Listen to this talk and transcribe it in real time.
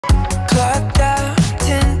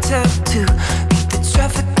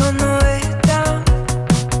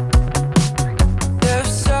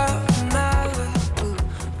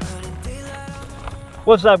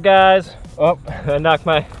What's up, guys? Oh, I knocked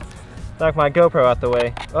my GoPro out the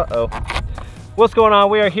way. Uh-oh. What's going on?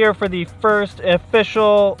 We are here for the first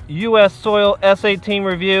official US Soil S18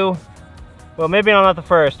 review. Well, maybe not the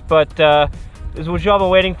first, but this is what y'all been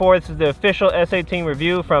waiting for. This is the official S18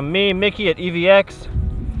 review from me, Mickey at evX.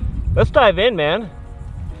 Let's dive in, man.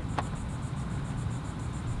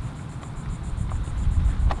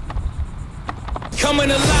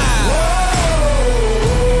 Coming alive. Whoa.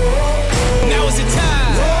 Now is the time.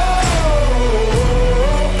 Whoa.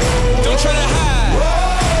 Don't try to hide.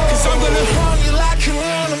 Whoa. 'Cause I'm gonna harm you like an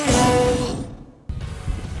animal.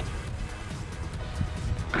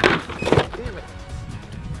 Damn it.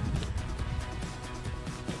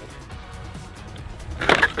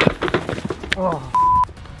 Oh.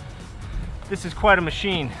 This is quite a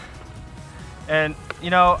machine. And you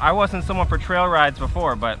know, I wasn't someone for trail rides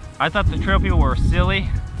before, but I thought the trail people were silly.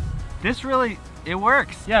 This really, it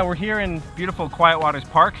works. Yeah, we're here in beautiful Quiet Waters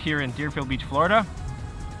Park here in Deerfield Beach, Florida,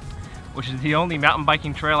 which is the only mountain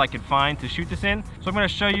biking trail I could find to shoot this in. So I'm gonna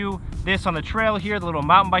show you this on the trail here, the little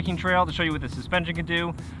mountain biking trail, to show you what the suspension can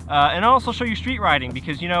do, and also show you street riding,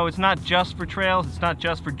 because you know, it's not just for trails, it's not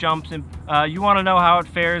just for jumps, and you wanna know how it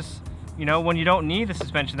fares, you know, when you don't need the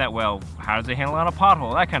suspension that well. How does it handle on a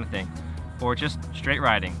pothole, that kind of thing. Or just straight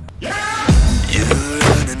riding. You're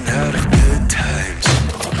running out of good times.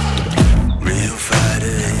 Real fighter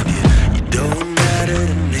in you. You don't matter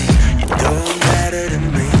to me. You don't matter to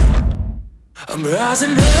me. I'm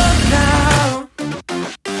rising up now.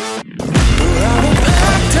 I'm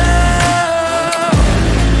back down.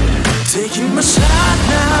 Taking my shot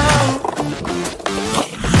now.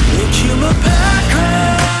 Make you my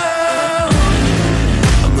background.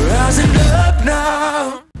 I'm rising up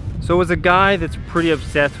now. So as a guy that's pretty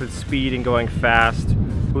obsessed with speed and going fast,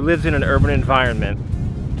 who lives in an urban environment,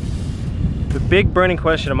 the big burning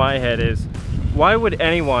question in my head is, why would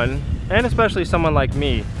anyone, and especially someone like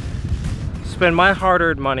me, spend my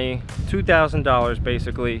hard-earned money, $2,000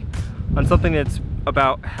 basically, on something that's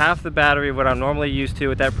about half the battery of what I'm normally used to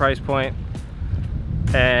at that price point,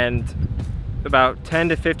 and about 10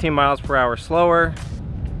 to 15 miles per hour slower,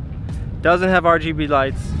 doesn't have RGB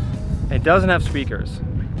lights, and doesn't have speakers.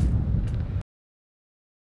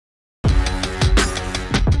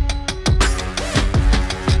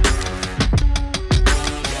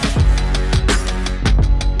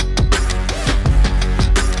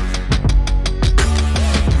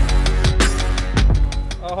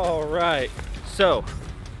 Alright, so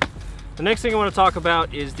the next thing I want to talk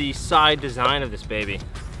about is the side design of this baby.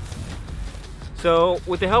 So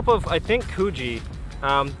with the help of, I think, Chnage,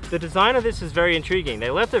 the design of this is very intriguing. They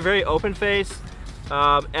left a very open face,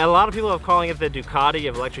 and a lot of people are calling it the Ducati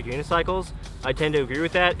of electric unicycles. I tend to agree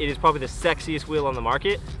with that. It is probably the sexiest wheel on the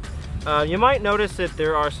market. You might notice that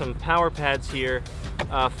there are some power pads here.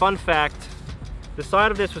 Fun fact, the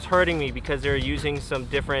side of this was hurting me because they're using some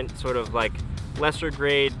different sort of like lesser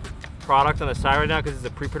grade product on the side right now because it's a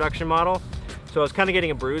pre-production model. So I was kind of getting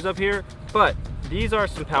a bruise up here, but these are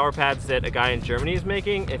some power pads that a guy in Germany is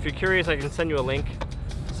making. If you're curious, I can send you a link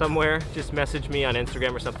somewhere. Just message me on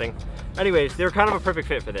Instagram or something. Anyways, they're kind of a perfect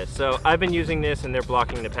fit for this. So I've been using this and they're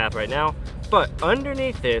blocking the path right now. But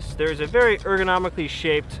underneath this, there's a very ergonomically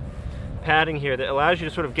shaped padding here that allows you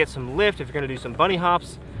to sort of get some lift if you're gonna do some bunny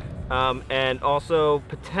hops. And also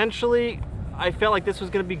potentially, I felt like this was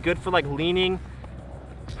gonna be good for like leaning.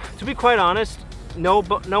 To be quite honest, no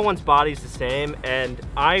one's body's the same, and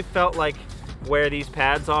I felt like where these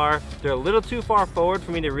pads are, they're a little too far forward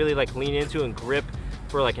for me to really like lean into and grip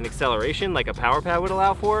for like an acceleration like a power pad would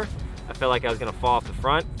allow for. I felt like I was gonna fall off the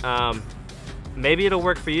front. Maybe it'll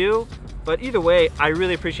work for you, but either way, I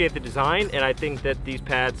really appreciate the design, and I think that these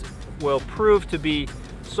pads will prove to be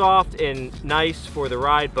soft and nice for the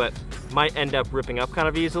ride, but might end up ripping up kind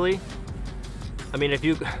of easily. I mean,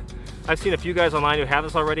 I've seen a few guys online who have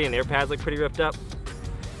this already and their pads look pretty ripped up.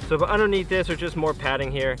 So but underneath this, there's just more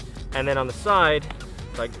padding here. And then on the side,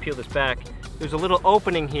 if I can peel this back, there's a little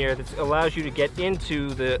opening here that allows you to get into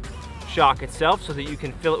the shock itself so that you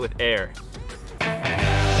can fill it with air.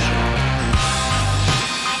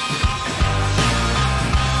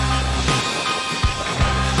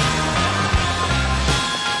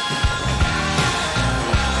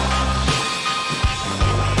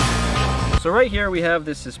 So right here we have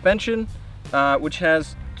this suspension, which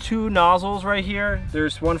has two nozzles right here.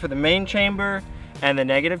 There's one for the main chamber and the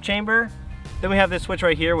negative chamber. Then we have this switch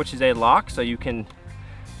right here, which is a lock, so you can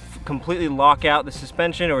completely lock out the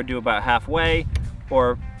suspension or do about halfway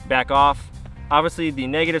or back off. Obviously the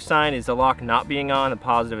negative sign is the lock not being on, the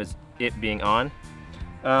positive is it being on.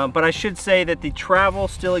 But I should say that the travel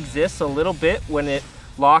still exists a little bit when the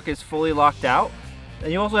lock is fully locked out.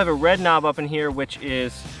 And you also have a red knob up in here, which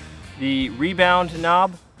is the rebound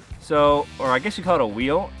knob. So, or I guess you call it a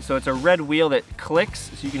wheel. So it's a red wheel that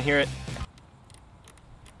clicks, so you can hear it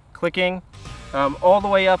clicking. All the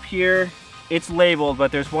way up here, it's labeled,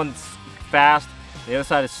 but there's one that's fast, the other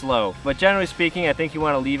side is slow. But generally speaking, I think you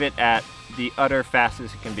want to leave it at the utter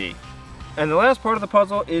fastest it can be. And the last part of the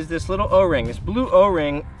puzzle is this little O-ring. This blue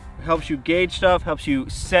O-ring helps you gauge stuff, helps you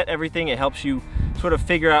set everything. It helps you sort of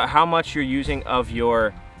figure out how much you're using of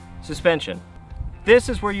your suspension. This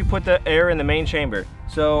is where you put the air in the main chamber.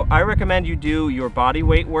 So I recommend you do your body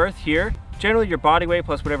weight worth here. Generally your body weight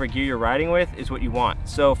plus whatever gear you're riding with is what you want.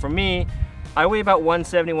 So for me, I weigh about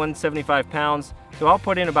 170, 175 pounds. So I'll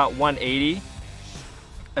put in about 180.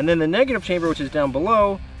 And then the negative chamber, which is down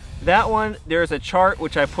below, that one, there's a chart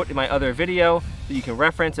which I put in my other video that you can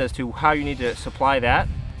reference as to how you need to supply that.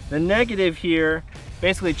 The negative here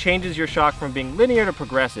basically changes your shock from being linear to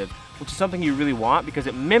progressive, which is something you really want because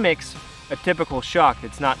it mimics a typical shock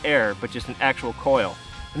that's not air, but just an actual coil.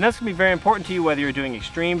 And that's gonna be very important to you whether you're doing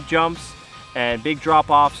extreme jumps and big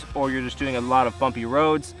drop-offs or you're just doing a lot of bumpy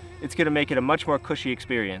roads. It's gonna make it a much more cushy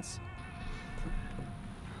experience.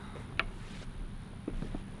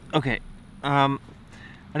 Okay, I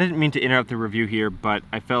didn't mean to interrupt the review here, but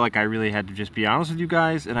I felt like I really had to just be honest with you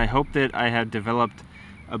guys, and I hope that I have developed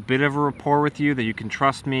a bit of a rapport with you, that you can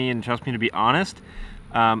trust me and trust me to be honest,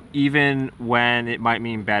 even when it might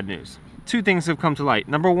mean bad news. Two things have come to light.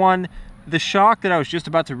 Number one, the shock that I was just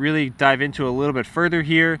about to really dive into a little bit further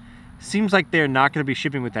here, seems like they're not going to be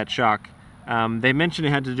shipping with that shock. They mentioned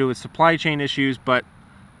it had to do with supply chain issues, but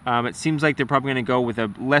it seems like they're probably going to go with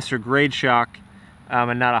a lesser grade shock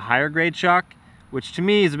and not a higher grade shock, which to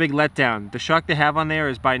me is a big letdown. The shock they have on there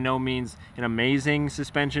is by no means an amazing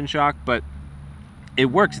suspension shock, but it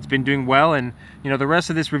works. It's been doing well, and you know, the rest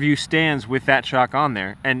of this review stands with that shock on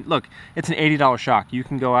there. And look, it's an $80 shock. You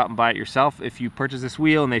can go out and buy it yourself. If you purchase this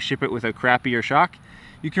wheel and they ship it with a crappier shock,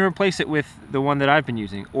 you can replace it with the one that I've been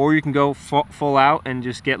using, or you can go full out and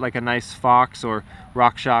just get like a nice Fox or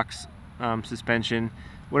RockShox suspension,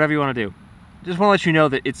 whatever you want to do. Just want to let you know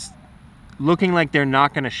that it's looking like they're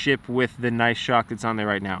not going to ship with the nice shock that's on there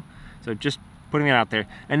right now. So just putting that out there.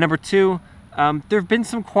 And number two, there have been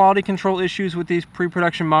some quality control issues with these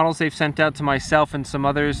pre-production models they've sent out to myself and some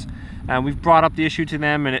others. We've brought up the issue to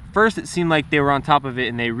them, and at first it seemed like they were on top of it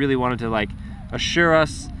and they really wanted to like assure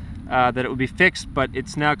us that it would be fixed, but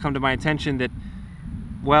it's now come to my attention that,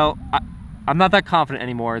 well, I'm not that confident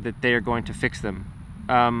anymore that they are going to fix them.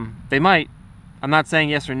 They might. I'm not saying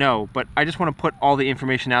yes or no, but I just want to put all the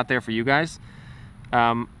information out there for you guys.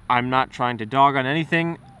 I'm not trying to dog on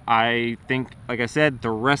anything. I think, like I said, the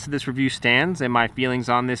rest of this review stands and my feelings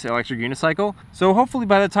on this electric unicycle. So hopefully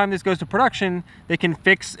by the time this goes to production, they can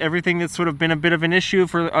fix everything that's sort of been a bit of an issue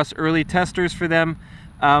for us early testers for them.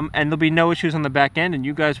 And there'll be no issues on the back end, and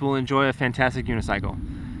you guys will enjoy a fantastic unicycle.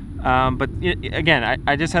 But again,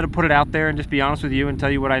 I just had to put it out there and just be honest with you and tell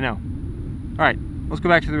you what I know. All right, let's go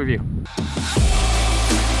back to the review.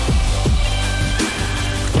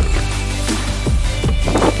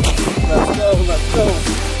 Let's go, let's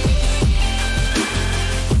go.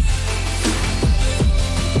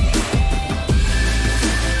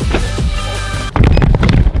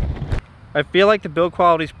 I feel like the build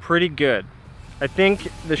quality is pretty good. I think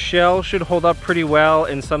the shell should hold up pretty well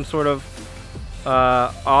in some sort of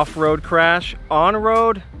off-road crash.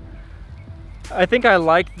 On-road, I think I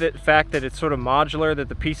like the fact that it's sort of modular, that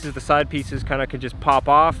the pieces, the side pieces kind of can just pop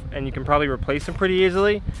off and you can probably replace them pretty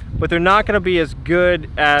easily, but they're not going to be as good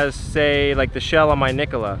as, say, like the shell on my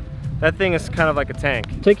Nikola. That thing is kind of like a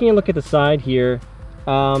tank. Taking a look at the side here,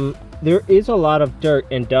 there is a lot of dirt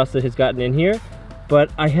and dust that has gotten in here, but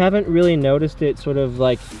I haven't really noticed it sort of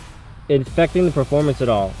like affecting the performance at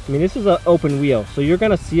all. I mean, this is an open wheel, so you're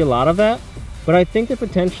going to see a lot of that, but I think that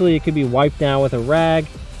potentially it could be wiped down with a rag,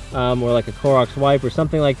 or like a Clorox wipe or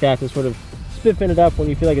something like that to sort of spiffing it up when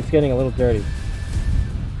you feel like it's getting a little dirty.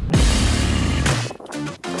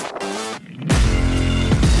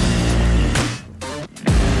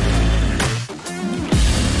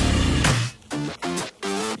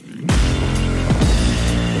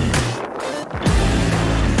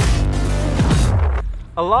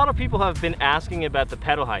 A lot of people have been asking about the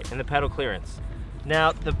pedal height and the pedal clearance.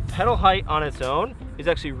 Now, the pedal height on its own is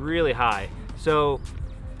actually really high. So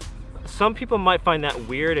some people might find that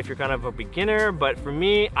weird if you're kind of a beginner, but for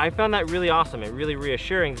me, I found that really awesome and really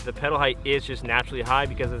reassuring that the pedal height is just naturally high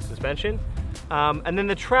because of the suspension. And then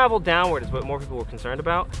the travel downward is what more people were concerned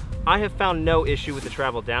about. I have found no issue with the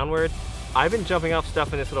travel downward. I've been jumping off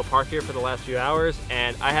stuff in this little park here for the last few hours,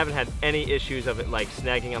 and I haven't had any issues of it like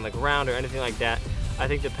snagging on the ground or anything like that. I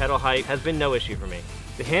think the pedal height has been no issue for me.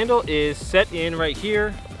 The handle is set in right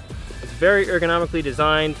here. It's very ergonomically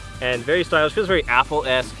designed and very stylish. Feels very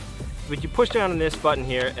Apple-esque. But you push down on this button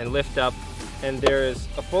here and lift up, and there's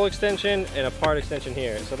a full extension and a part extension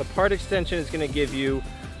here. So the part extension is going to give you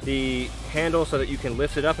the handle so that you can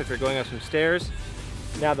lift it up if you're going up some stairs.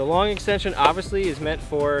 Now the long extension obviously is meant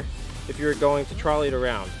for if you're going to trolley it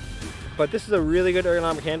around. But this is a really good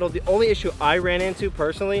ergonomic handle. The only issue I ran into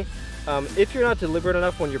personally, if you're not deliberate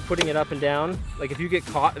enough when you're putting it up and down, like if you get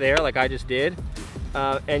caught there like I just did,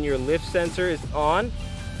 and your lift sensor is on,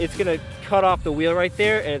 it's gonna cut off the wheel right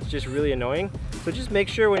there, and it's just really annoying. So just make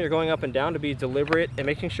sure when you're going up and down to be deliberate and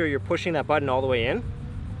making sure you're pushing that button all the way in.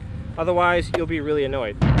 Otherwise, you'll be really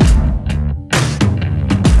annoyed.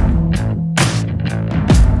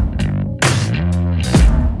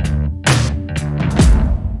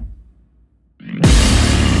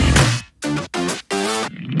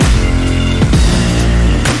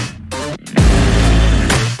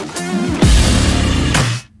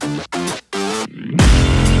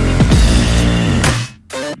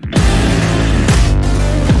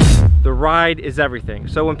 Ride is everything.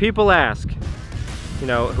 So when people ask, you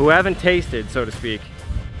know, who haven't tasted, so to speak,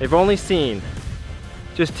 they've only seen,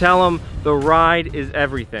 just tell them the ride is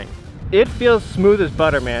everything. It feels smooth as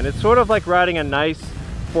butter, man. It's sort of like riding a nice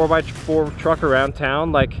 4x4 truck around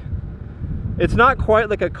town. Like, it's not quite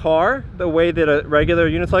like a car the way that a regular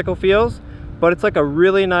unicycle feels, but it's like a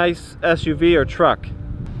really nice SUV or truck.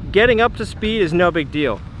 Getting up to speed is no big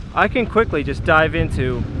deal. I can quickly just dive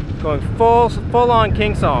into going full on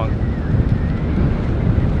Kingsong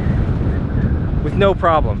with no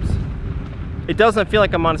problems. It doesn't feel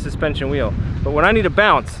like I'm on a suspension wheel, but when I need to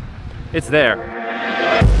bounce, it's there.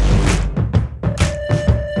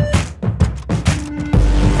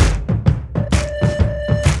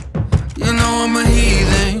 You know I'm a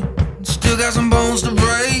heathen, still got some bones to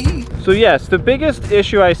break. So yes, the biggest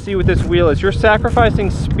issue I see with this wheel is you're sacrificing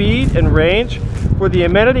speed and range for the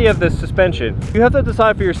amenity of the suspension. You have to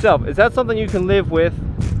decide for yourself, is that something you can live with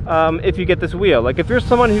if you get this wheel? Like if you're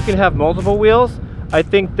someone who can have multiple wheels, I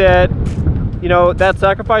think that, you know, that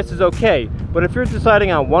sacrifice is okay. But if you're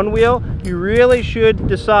deciding on one wheel, you really should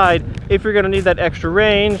decide if you're gonna need that extra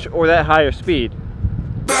range or that higher speed.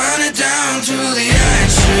 Burn it down to the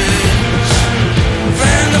ashes,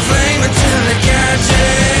 fan the flame until it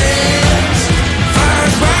catches,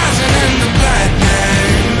 fire's rising in the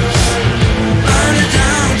blackness, burn it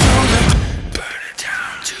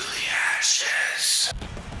down to the ashes.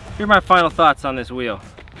 Here are my final thoughts on this wheel.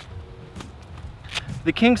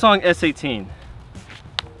 The Kingsong S18.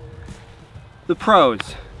 The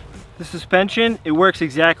pros. The suspension, it works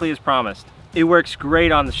exactly as promised. It works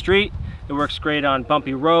great on the street. It works great on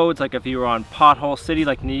bumpy roads, like if you were on Pothole City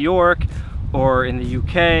like New York, or in the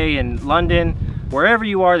UK and London. Wherever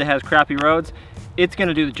you are that has crappy roads, it's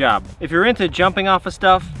gonna do the job. If you're into jumping off of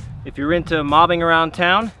stuff, if you're into mobbing around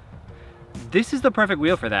town, this is the perfect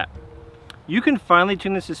wheel for that. You can finely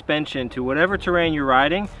tune the suspension to whatever terrain you're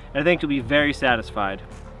riding, and I think you'll be very satisfied.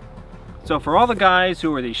 So for all the guys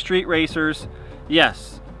who are the street racers,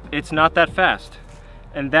 yes, it's not that fast.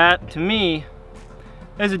 And that, to me,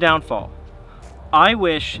 is a downfall. I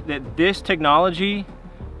wish that this technology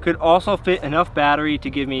could also fit enough battery to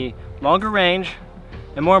give me longer range,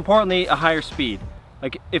 and more importantly, a higher speed.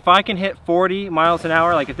 Like if I can hit 40 miles an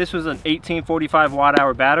hour, like if this was an 1845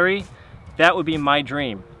 watt-hour battery, that would be my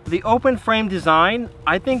dream. The open frame design,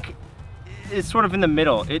 I think is sort of in the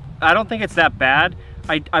middle. I don't think it's that bad.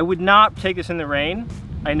 I would not take this in the rain.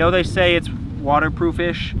 I know they say it's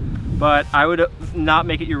waterproof-ish, but I would not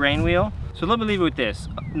make it your rain wheel. So let me leave it with this.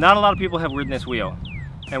 Not a lot of people have ridden this wheel.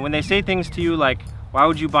 And when they say things to you like, why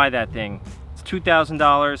would you buy that thing? It's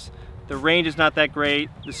 $2,000, the range is not that great,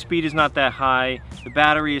 the speed is not that high, the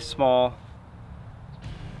battery is small.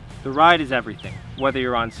 The ride is everything. Whether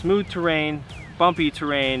you're on smooth terrain, bumpy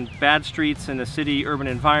terrain, bad streets in the city, urban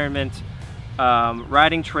environment,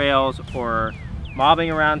 riding trails, or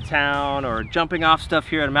mobbing around town, or jumping off stuff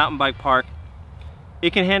here at a mountain bike park,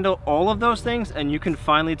 it can handle all of those things, and you can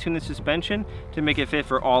finely tune the suspension to make it fit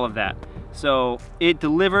for all of that. So it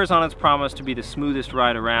delivers on its promise to be the smoothest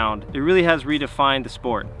ride around. It really has redefined the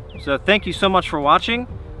sport. So thank you so much for watching.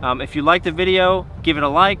 If you liked the video, give it a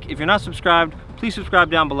like. If you're not subscribed, please subscribe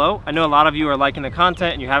down below. I know a lot of you are liking the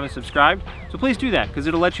content and you haven't subscribed, so please do that because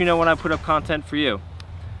it'll let you know when I put up content for you.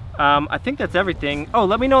 I think that's everything. Oh,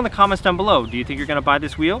 let me know in the comments down below. Do you think you're gonna buy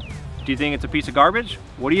this wheel? Do you think it's a piece of garbage?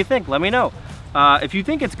 What do you think? Let me know. If you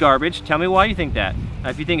think it's garbage, tell me why you think that.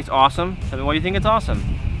 If you think it's awesome, tell me why you think it's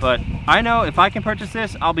awesome. But I know if I can purchase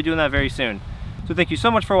this, I'll be doing that very soon. So thank you so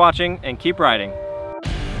much for watching and keep riding.